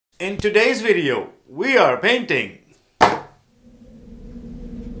In today's video, we are painting.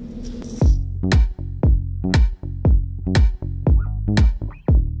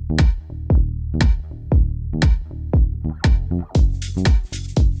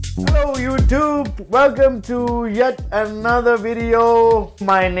 Hello YouTube, welcome to yet another video.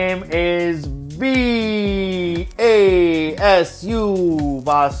 My name is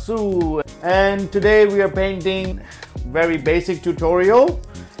Vasu, and today we are painting very basic tutorial.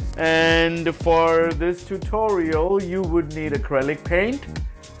 And for this tutorial you would need acrylic paint,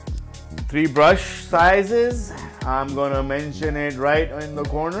 3 brush sizes. I'm gonna mention it right in the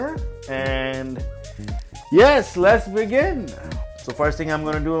corner, and yes, let's begin. So first thing I'm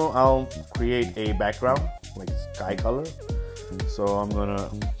gonna do, I'll create a background like sky color. So I'm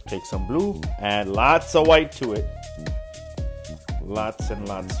gonna take some blue, add lots of white to it, lots and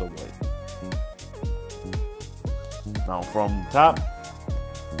lots of white. Now from the top,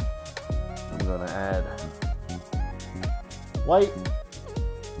 I'm gonna add white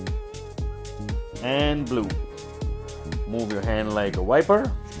and blue. Move your hand like a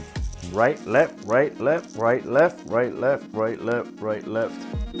wiper. Right, left, right, left, right, left, right, left, right, left, right, left.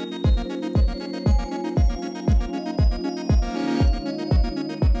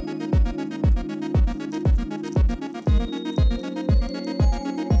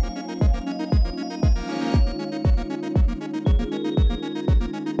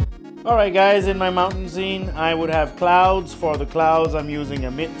 Alright guys, in my mountain scene I would have clouds. For the clouds I'm using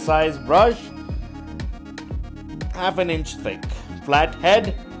a mid-sized brush, 1/2 inch thick, flat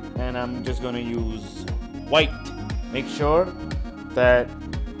head, and I'm just going to use white. Make sure that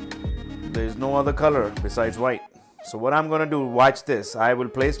there's no other color besides white. So what I'm going to do, watch this. I will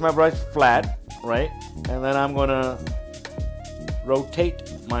place my brush flat, right? And then I'm going to rotate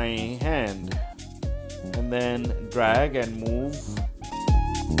my hand and then drag and move.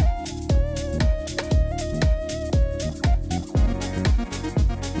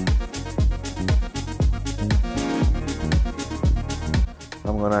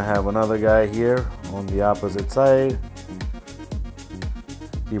 I'm gonna have another guy here on the opposite side.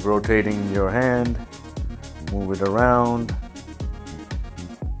 Keep rotating your hand, move it around.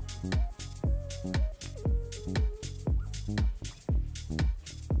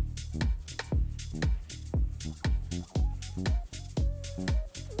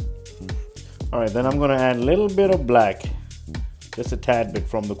 Alright, then I'm gonna add a little bit of black, just a tad bit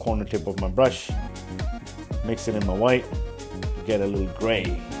from the corner tip of my brush. Mix it in my white. Get a little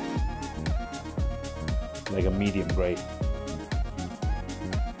gray, like a medium gray.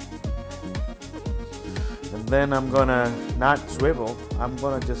 And then I'm gonna not swivel, I'm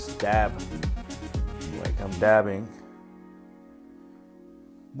gonna just dab, like I'm dabbing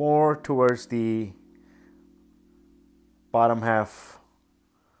more towards the bottom half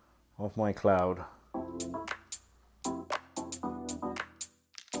of my cloud.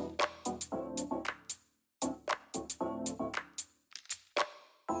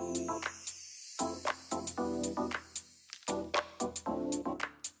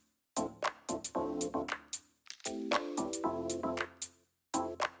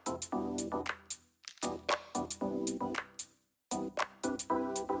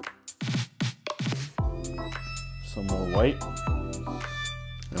 Some more white,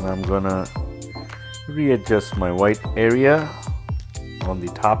 and I'm gonna readjust my white area on the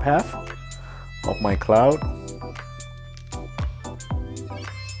top half of my cloud.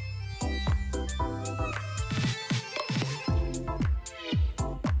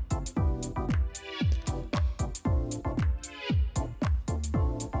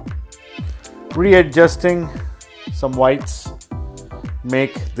 Readjusting some whites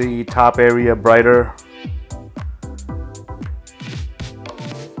make the top area brighter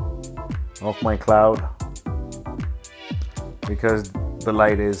of my cloud, because the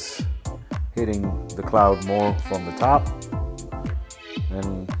light is hitting the cloud more from the top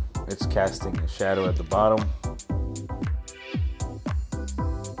and it's casting a shadow at the bottom.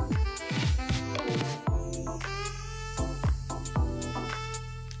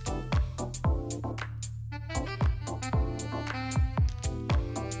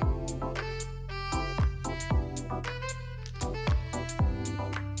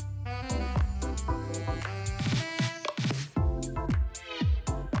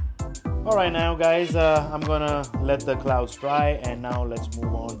 Alright now guys, I'm gonna let the clouds dry, and now let's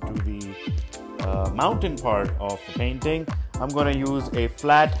move on to the mountain part of the painting. I'm gonna use a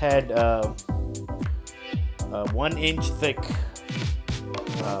flathead 1 inch thick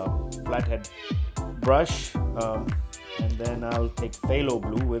flathead brush, and then I'll take phthalo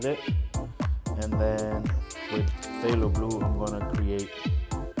blue with it, and then with phthalo blue I'm gonna create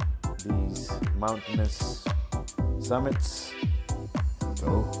mountainous summits.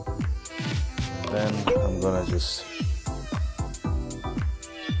 Go. And then I'm gonna just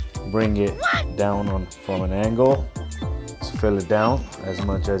bring it down from an angle. Just fill it down as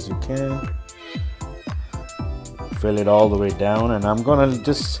much as you can. Fill it all the way down, and I'm gonna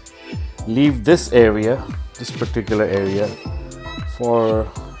just leave this area, this particular area, for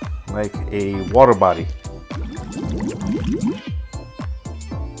like a water body.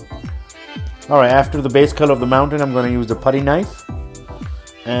 Alright, after the base color of the mountain, I'm gonna use the putty knife,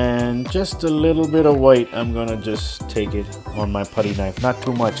 and just a little bit of white. I'm gonna just take it on my putty knife, not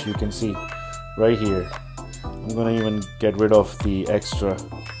too much. You can see right here. I'm gonna even get rid of the extra,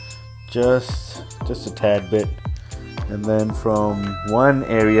 just a tad bit. And then from one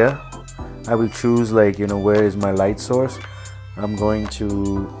area, I will choose, like, you know, where is my light source. I'm going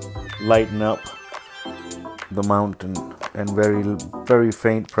to lighten up the mountain and very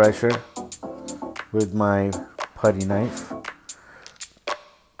faint pressure with my putty knife.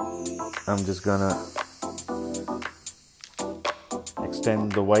 I'm just gonna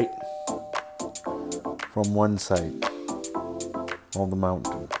extend the white from one side of the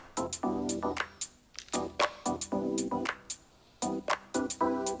mountain.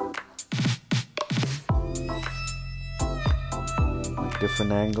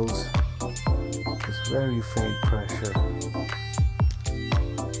 Different angles, just very faint pressure.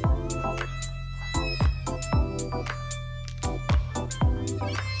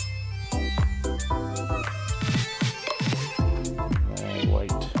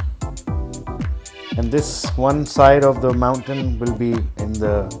 White. And this one side of the mountain will be in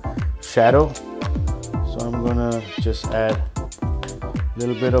the shadow, so I'm gonna just add a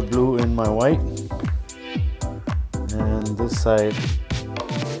little bit of blue in my white, and this side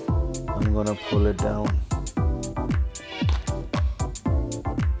I'm gonna pull it down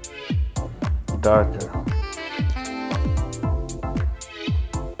darker.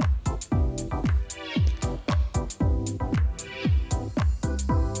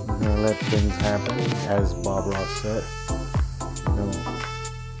 I'm gonna let things happen, as Bob Ross said. You know.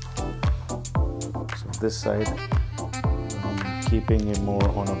 So this side, I'm keeping it more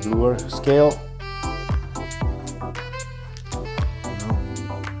on a bluer scale.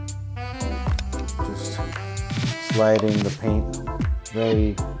 Sliding the paint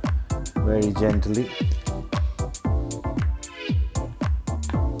very gently.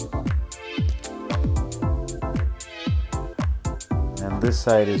 And this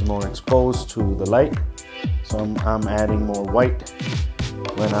side is more exposed to the light, so I'm adding more white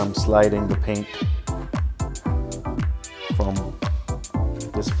when I'm sliding the paint from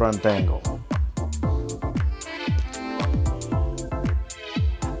this front angle.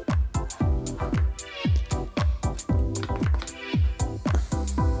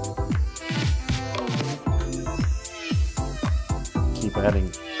 Keep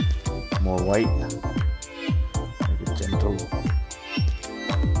adding more white, like a gentle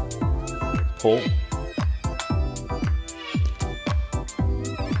pull.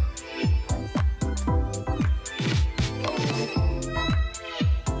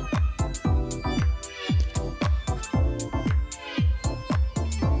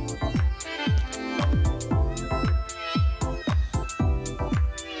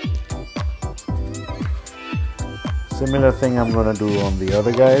 Similar thing I'm gonna do on the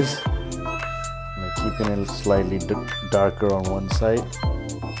other guys, like keeping it slightly darker on one side.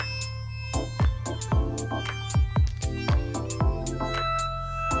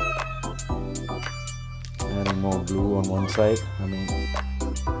 Adding more blue on one side.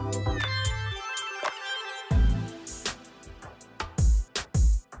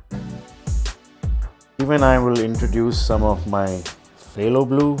 Even I will introduce some of my phthalo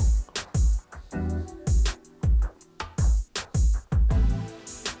blue.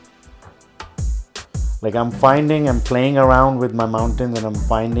 Like I'm playing around with my mountains, and I'm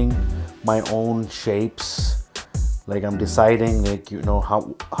finding my own shapes. Like I'm deciding, like, you know,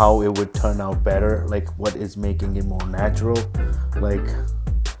 how it would turn out better, like what is making it more natural. Like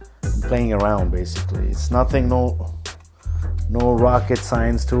I'm playing around basically. It's nothing, no rocket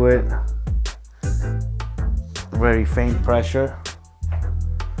science to it. Very faint pressure.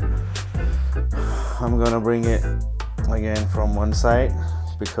 I'm gonna bring it again from one side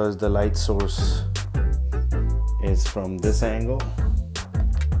because the light source is from this angle.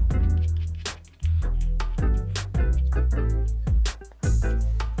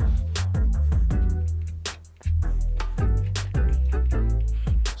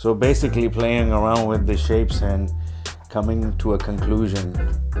 So basically playing around with the shapes and coming to a conclusion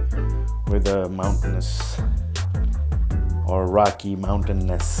with a mountainous or rocky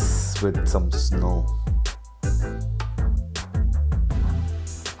mountainous with some snow.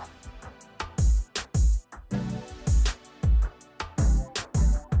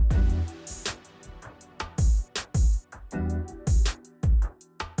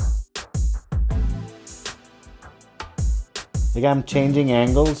 Like I'm changing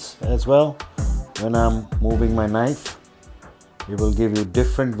angles as well when I'm moving my knife. It will give you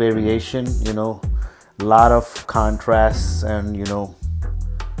different variation, you know, a lot of contrasts and, you know,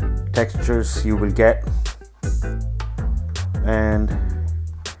 textures you will get, and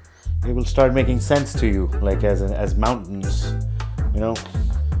it will start making sense to you, like as mountains, you know.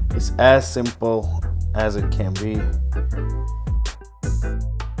 It's as simple as it can be.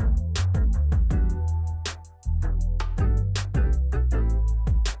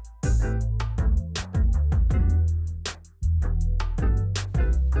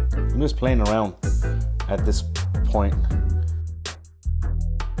 I'm just playing around at this point.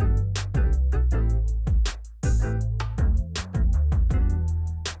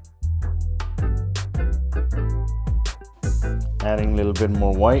 Adding a little bit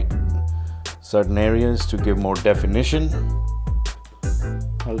more white, certain areas to give more definition.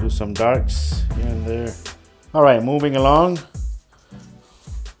 I'll do some darks here and there. All right, moving along.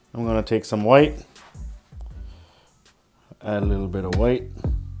 I'm gonna take some white, add a little bit of white.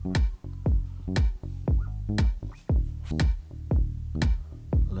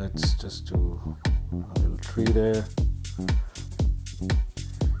 Let's just do a little tree there.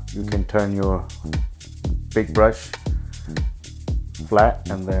 You can turn your big brush flat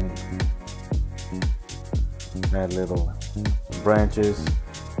and then add little branches.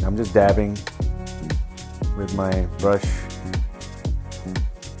 I'm just dabbing with my brush.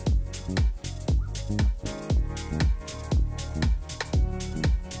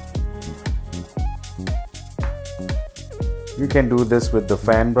 You can do this with the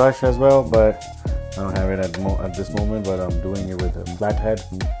fan brush as well, but I don't have it at this moment, but I'm doing it with a flathead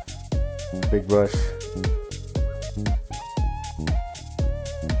big brush.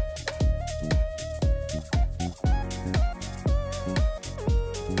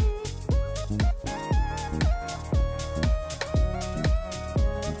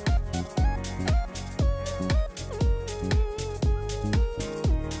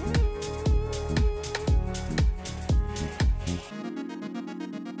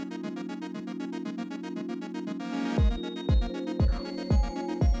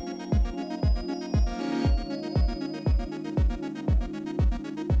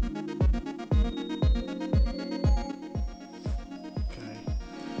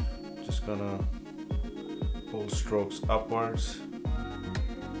 Gonna pull strokes upwards,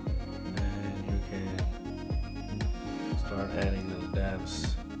 and you can start adding little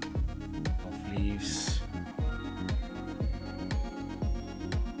dabs of leaves.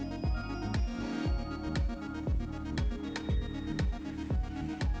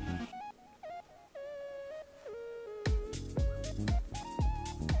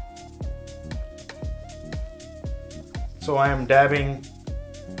 So I am dabbing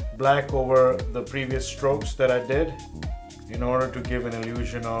black over the previous strokes that I did in order to give an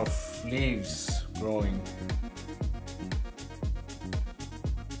illusion of leaves growing.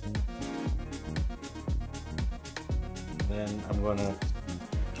 Then I'm gonna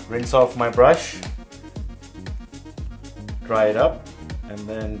rinse off my brush, dry it up, and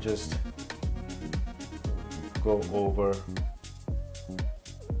then just go over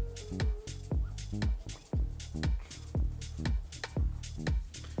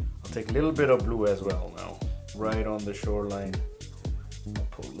take a little bit of blue as well now, right on the shoreline. I'll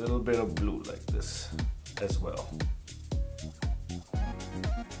put a little bit of blue like this as well.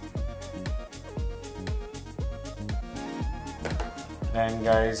 And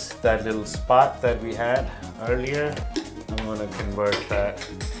guys, that little spot that we had earlier, I'm gonna convert that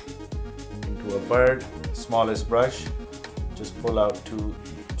into a bird. Smallest brush, just pull out 2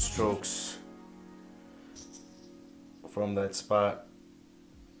 strokes from that spot.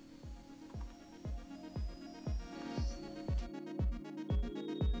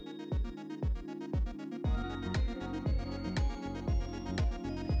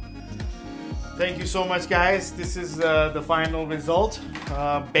 Thank you so much, guys. This is the final result.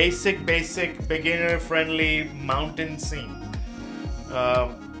 Basic beginner friendly mountain scene. I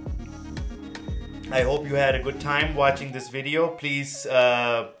hope you had a good time watching this video. Please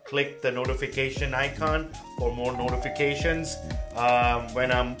click the notification icon for more notifications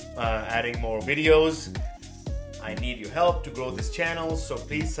when I'm adding more videos. I need your help to grow this channel, so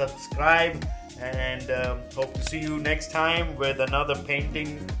please subscribe, and hope to see you next time with another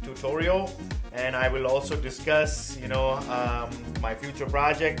painting tutorial. and I will also discuss, my future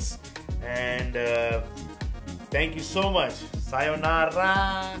projects. And thank you so much.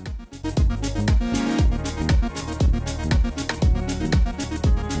 Sayonara.